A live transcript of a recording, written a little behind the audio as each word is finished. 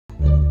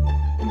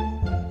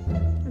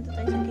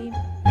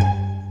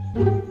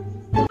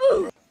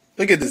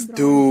Look at this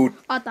dude.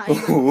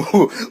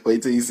 Wait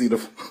till you see the.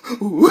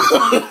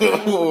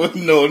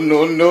 No.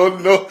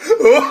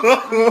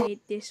 I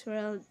hate this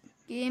world.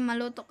 Okay,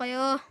 maluto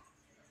kayo.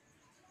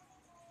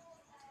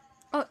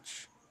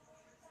 Ouch.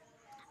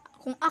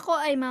 Kung ako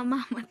ay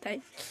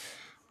mamamatay.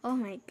 Oh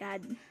my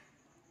God.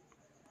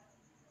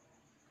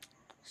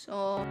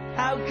 So,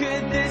 how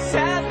could this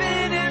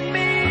happen to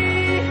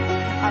me?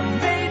 I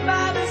made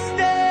my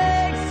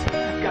mistakes.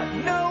 Got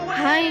no way.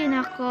 ay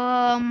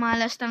nako,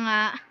 malas na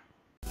nga.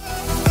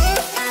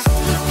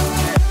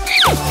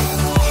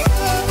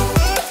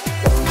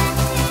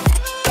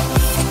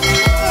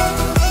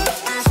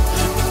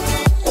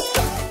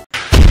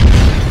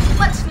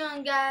 What's going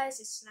on,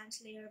 guys? It's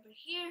LANCESLAYER over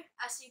here.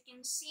 As you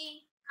can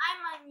see, I'm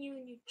a new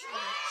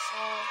YouTuber, so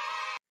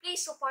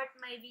please support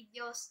my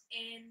videos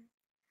and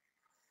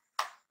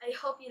I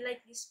hope you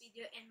like this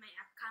video and my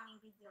upcoming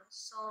videos.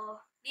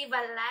 So leave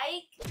a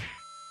like,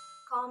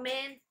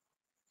 comment,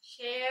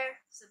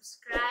 share,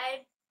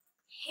 subscribe,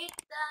 hit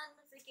the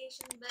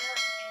notification bell,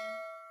 and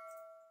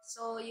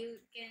so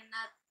you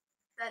cannot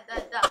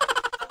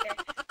okay,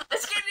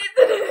 let's get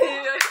into the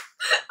video.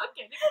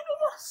 Okay, this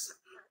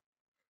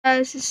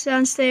is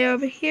LANCESLAYER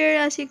over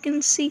here. As you can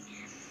see,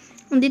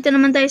 nandito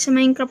naman tayo sa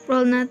Minecraft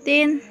world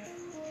natin.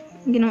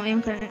 Ginawa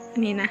yung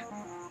kanina.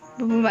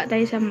 Bababa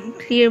tayo sa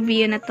clear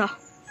view na to.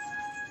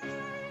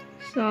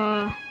 So,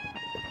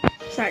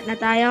 start na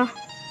tayo.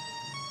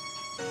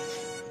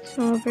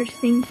 So, first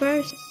thing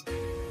first.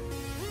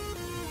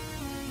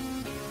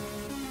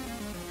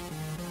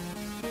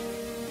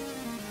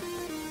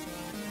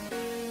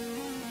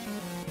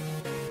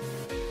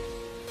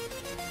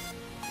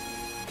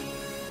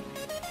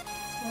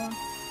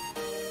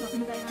 So,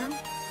 ano tayo na?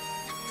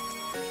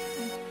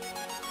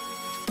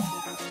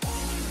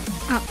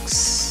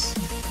 Axe.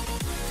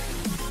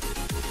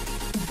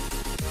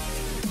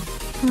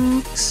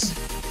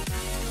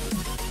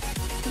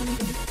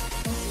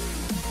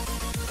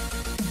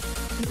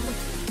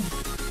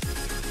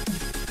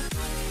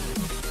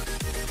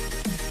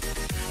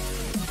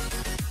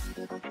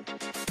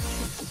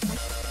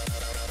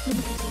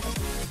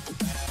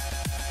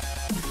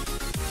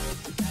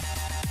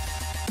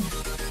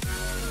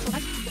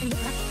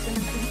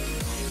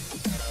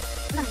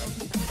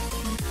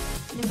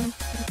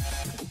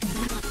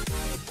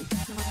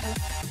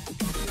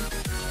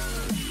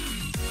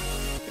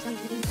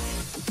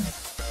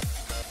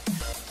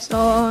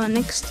 So,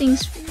 next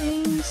things,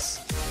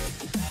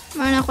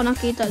 meron ako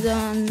nakita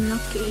dyan na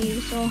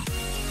cave. So,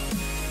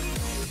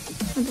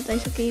 punta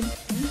tayo sa cave.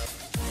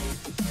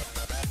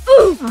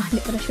 Hindi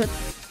para shoot.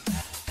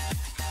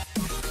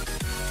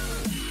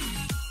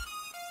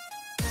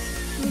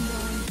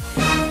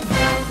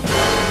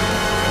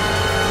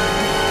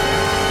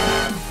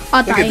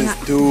 Look at this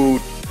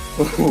dude.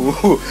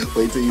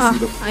 Wait till you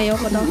see the.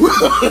 Ayoko daw.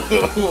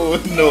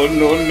 No.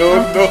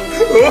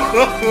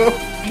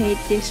 I hate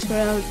this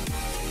world.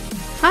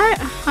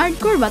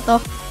 Hardcore ba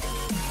to?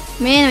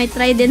 Man, may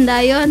try din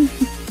tayo.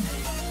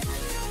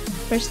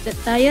 First step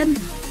tayo.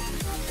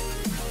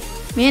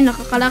 Man,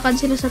 nakakalakad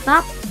sila sa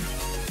top.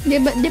 Di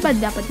ba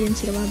dapat yun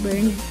sila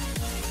ma-burn?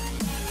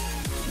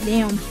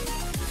 Damn.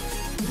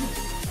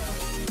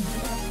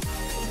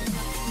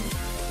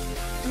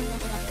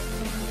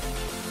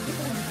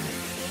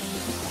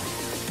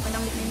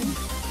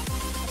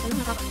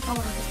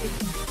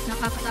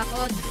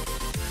 Nakakatakot.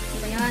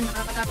 Diba yan?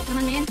 Nakakatakot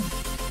naman, men.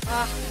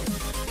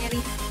 Scary.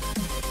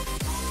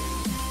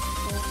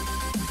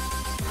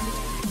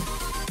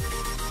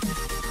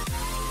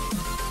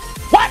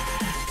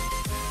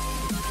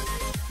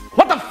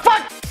 What the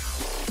fuck?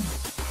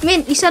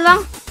 Men, isa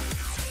lang.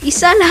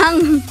 Isa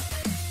lang.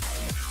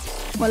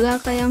 Wala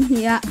kayang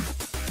hiya.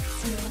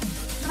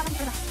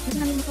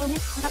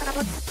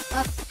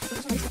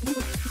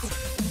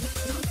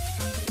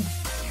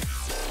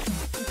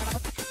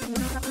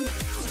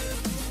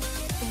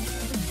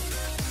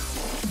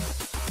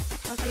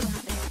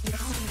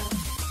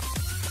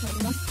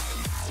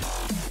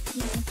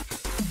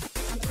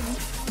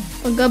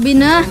 Paggabi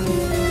na.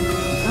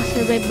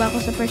 Survive ba ako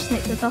sa first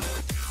night na to?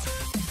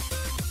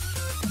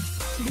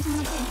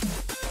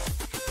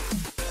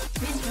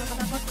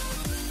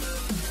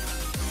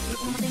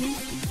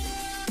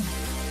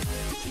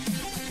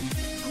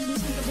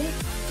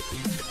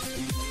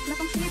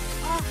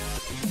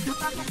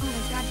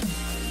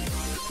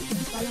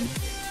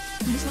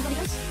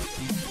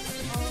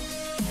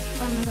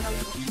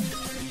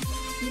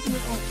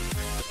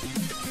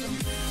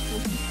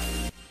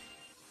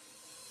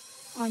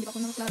 Hindi pa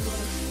ako nakaklaro.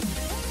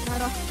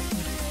 Klaro.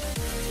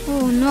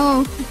 Oh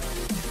no.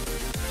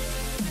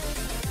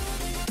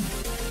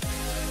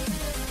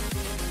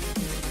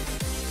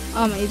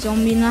 May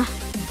zombie na.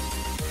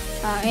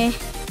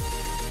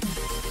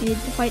 Need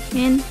to fight,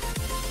 man.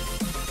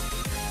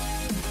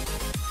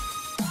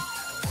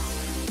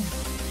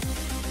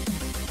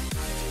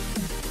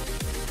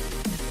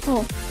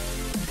 Oh.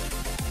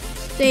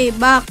 Stay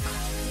back.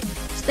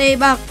 Stay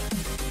back.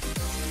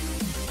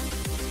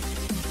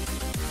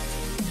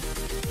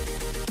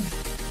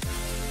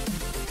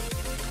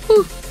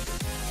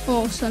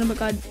 Oh, son of a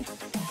god.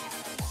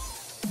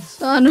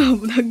 Son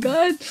of a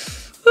god.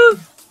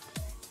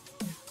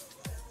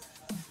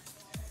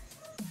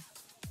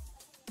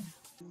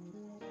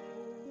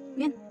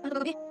 Yan, ano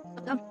kagabi?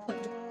 Tapdam.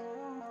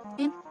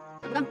 Yan,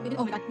 tapdam.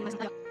 Oh my god, hindi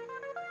tayo.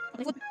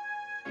 Okay, food.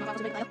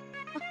 Makakasabay tayo.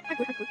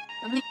 Hardcore.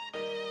 Ano na eh.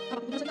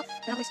 Makakapagod na sa ito.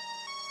 Kailangan guys.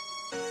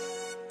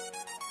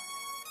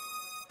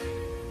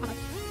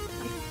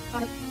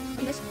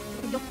 Okay, guys.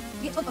 Video.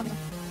 Sige, sold pa.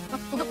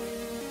 Tulog.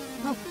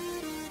 Wow.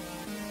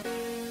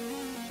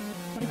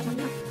 Sorry, kasama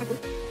na.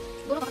 Hardcore.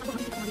 Siguro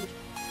makakapagod na sa video.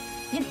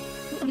 Yan.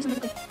 Tulog kami sa mga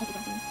ito. Okay,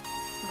 guys.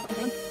 Makakapagod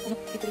tayo.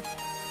 Tulog. Tulog.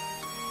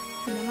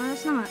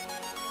 Pinamalas na nga.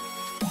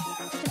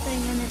 Kasi tayo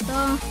ganito.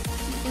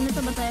 Ganito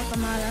ba tayo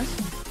kamalas?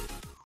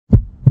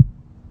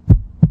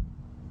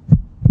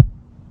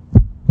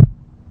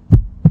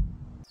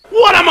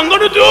 What am I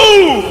gonna do?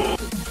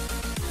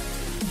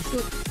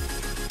 Shoot.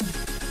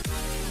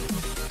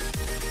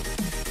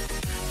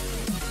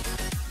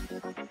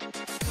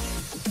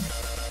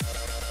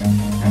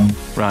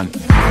 Run.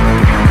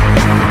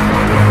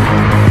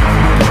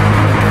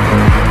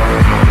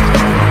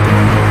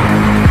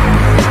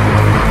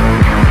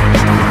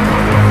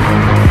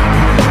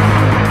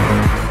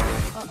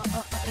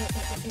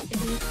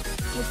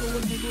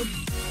 Good.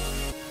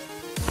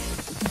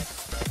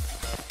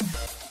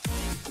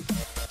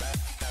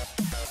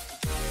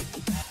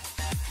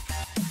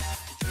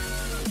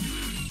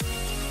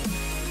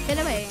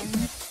 Kaya ba yun?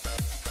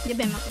 Di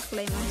ba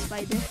makaklay mga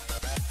spider?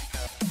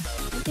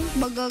 I think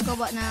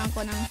magagawa na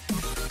ako ng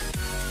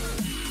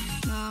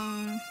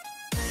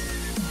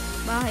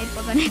bahay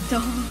pa ganito.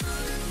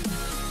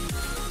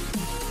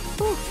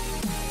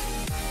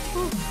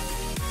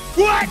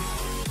 What?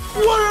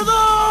 What are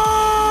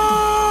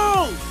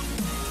those?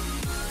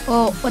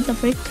 Oh, what the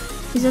frick?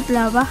 Is that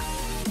lava?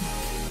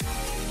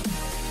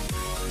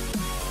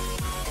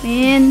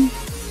 Man,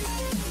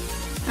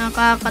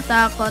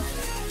 nakakatakot.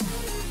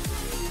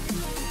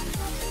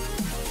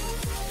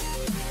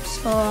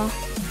 So,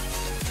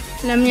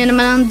 alam niyo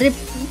naman ang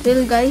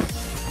drill guys.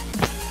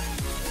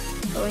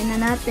 Gawin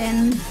na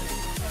natin.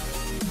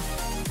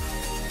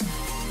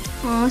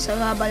 Oh, sa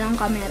gaba ng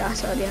camera.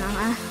 Sorry lang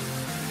ah.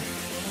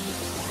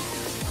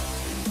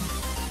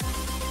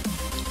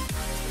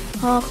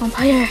 Oh,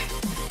 campfire.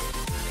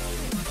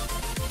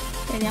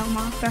 Pwede ako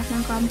makacraft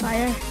ng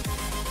campfire.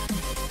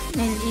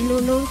 May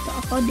iluluto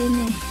ako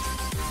din eh.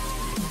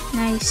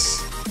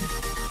 Nice.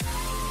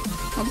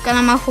 Huwag ka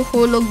na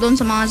mahuhulog doon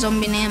sa mga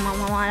zombie na yan.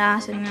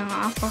 Mamamalasan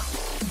nga ako.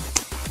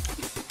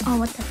 Oh,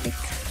 what the frick.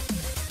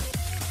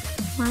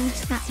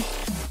 Malas na eh.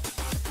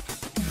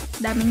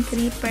 Daming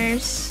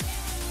creepers.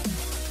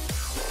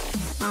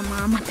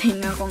 Mamamatay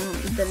na akong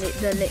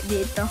dali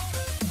dito.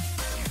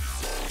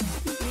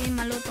 Okay,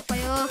 maluto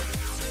kayo.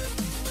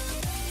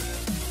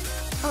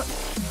 Oh.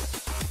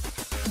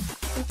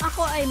 Kung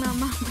ako ay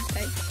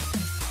mamamatay.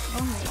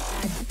 Oh my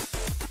god.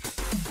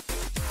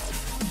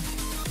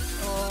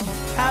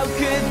 How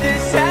could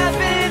this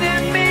happen to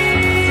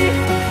me?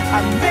 I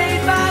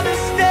made my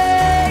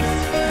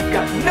mistakes,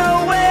 got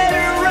nowhere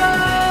to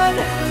run.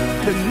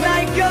 The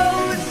night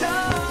goes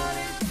on.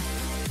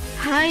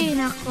 Hay,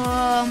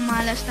 nako,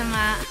 malas na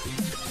nga.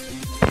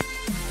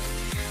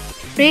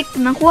 Frick,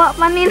 nakuha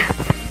pa nila.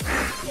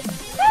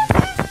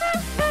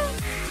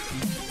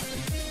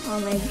 Oh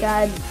my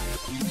god.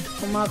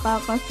 Kung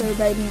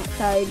makaka-survive nga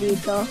tayo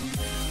dito.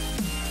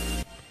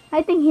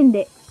 I think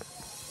hindi.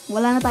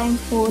 Wala na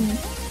tayong food.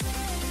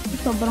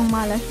 Sobrang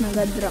malas na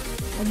gadrak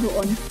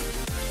doon.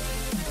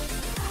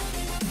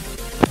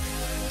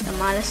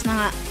 Malas na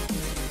nga.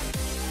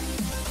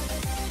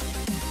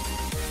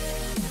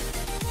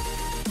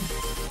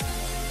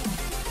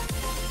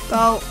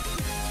 Go.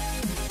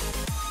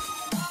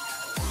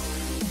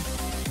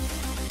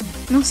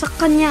 Nang sa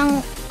kanyang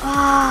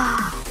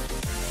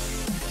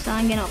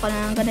saan ginawa ko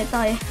na ng ganito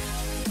eh.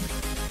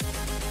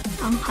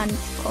 Ang hand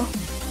ko.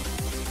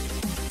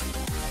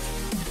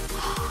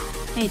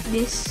 Hate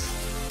this.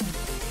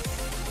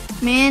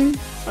 Man,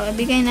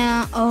 pagbigay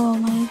na. Oh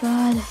my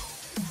god.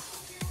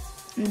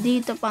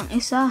 Dito pang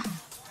isa.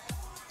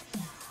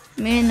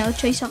 Man, no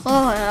choice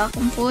ako. Wala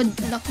akong food.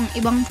 Wala akong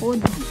ibang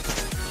food.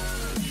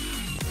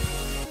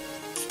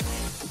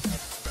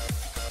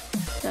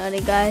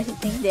 Sorry guys, I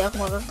think di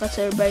ako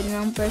makakasurvive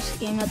ng first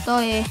game na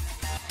to eh.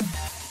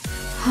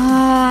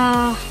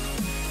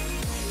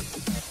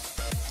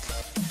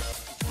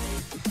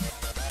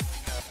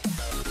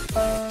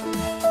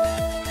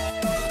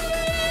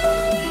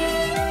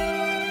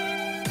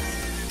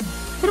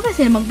 Pero ba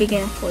sila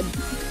magbigay ng food?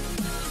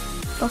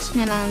 Toss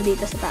nyo lang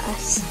dito sa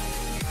taas.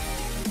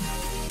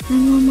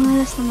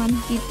 Namamalas naman.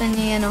 Kita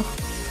niyo yan oh.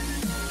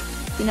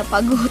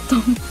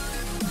 Pinapagutom.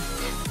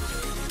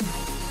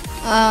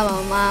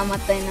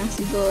 Mamamatay na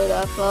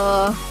siguro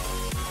ako.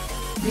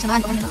 Bisa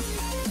naman ako nila.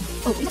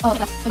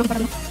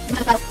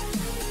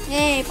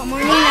 Hey,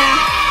 pa-morning na.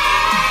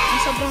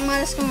 Sobrang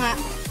malas ko nga.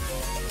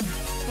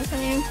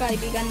 Nasaan yung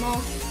kaibigan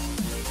mo?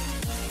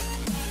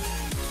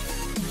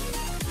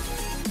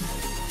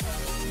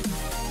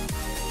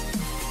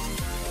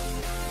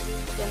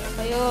 Diyan na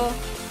kayo.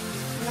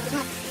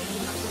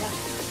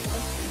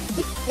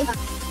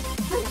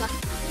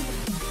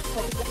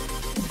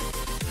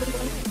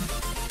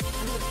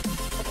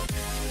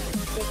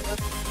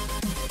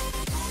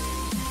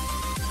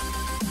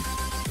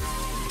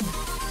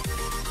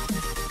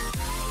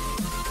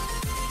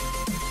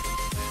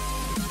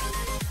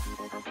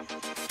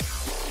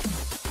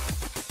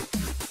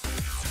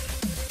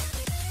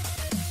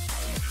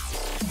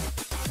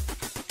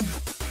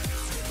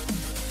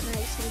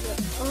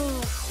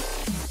 Oh.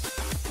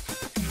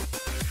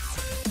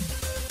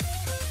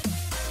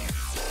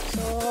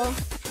 So,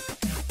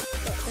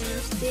 got tayo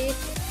ng stick,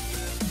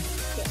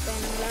 got tayo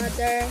ng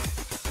ladder,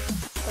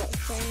 got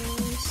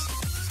things,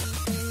 some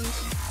things.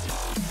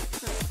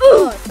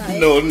 Oh,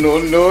 tayo. No.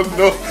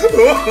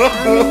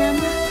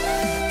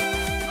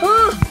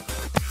 Oh!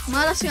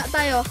 Malas nga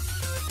tayo.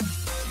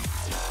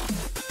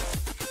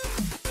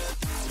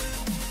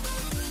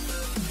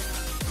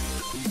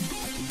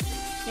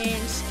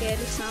 And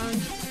scary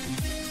sound.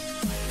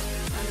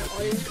 Ano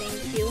all, thank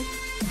you.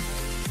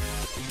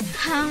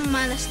 Ang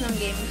malas ng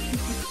game.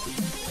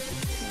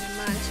 Ang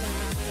malas ng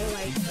mga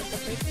white at the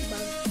first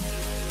bag.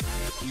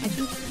 I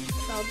think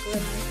tawag ko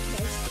na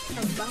guys.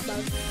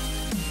 Bag.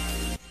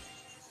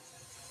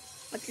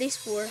 At least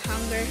for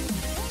hunger.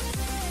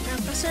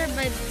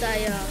 Nakasurvive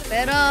tayo.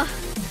 Pero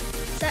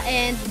sa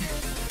end,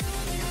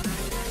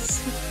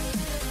 malas.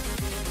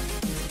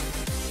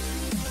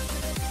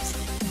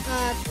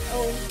 At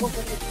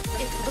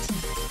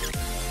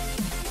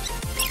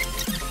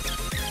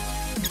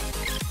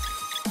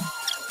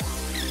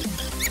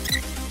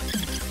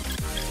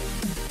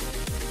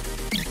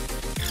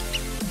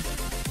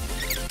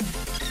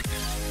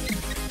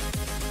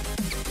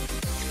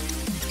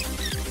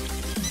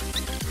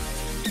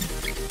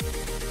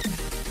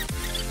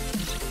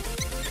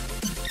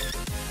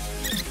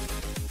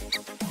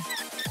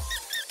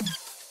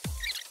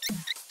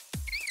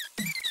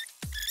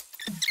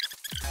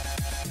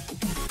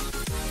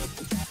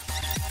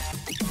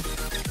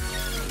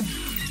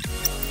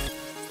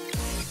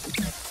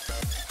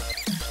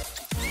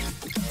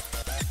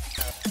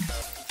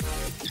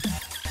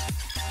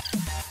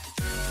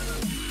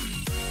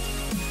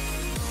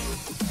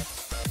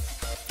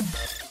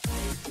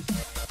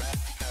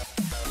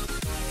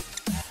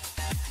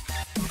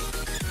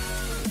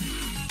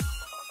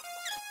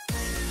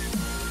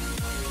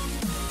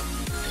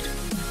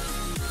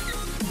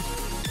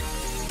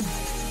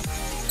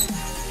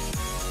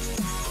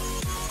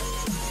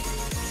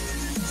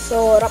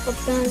so, wrap up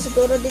na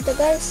siguro dito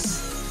guys.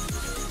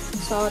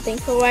 So,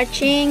 thanks for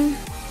watching.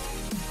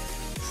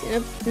 Sino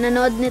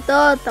nanood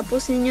nito,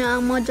 tapusin nyo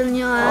ang module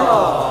nyo ha.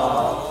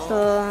 So,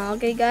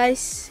 okay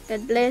guys.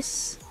 God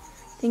bless.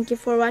 Thank you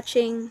for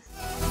watching.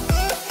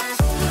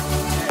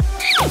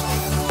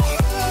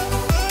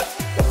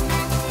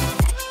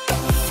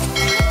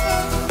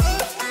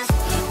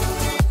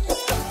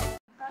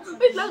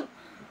 Wait lang.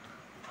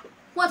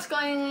 What's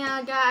going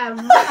on guys?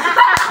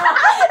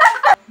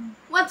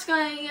 What's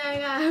going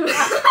on?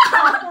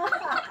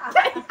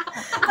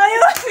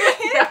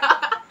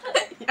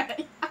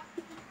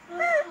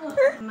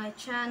 My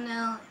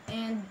channel,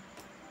 and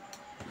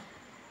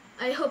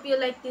I hope you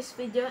like this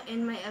video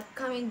and my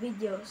upcoming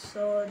videos.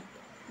 So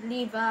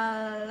leave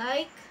a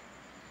like,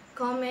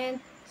 comment,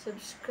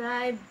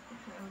 subscribe.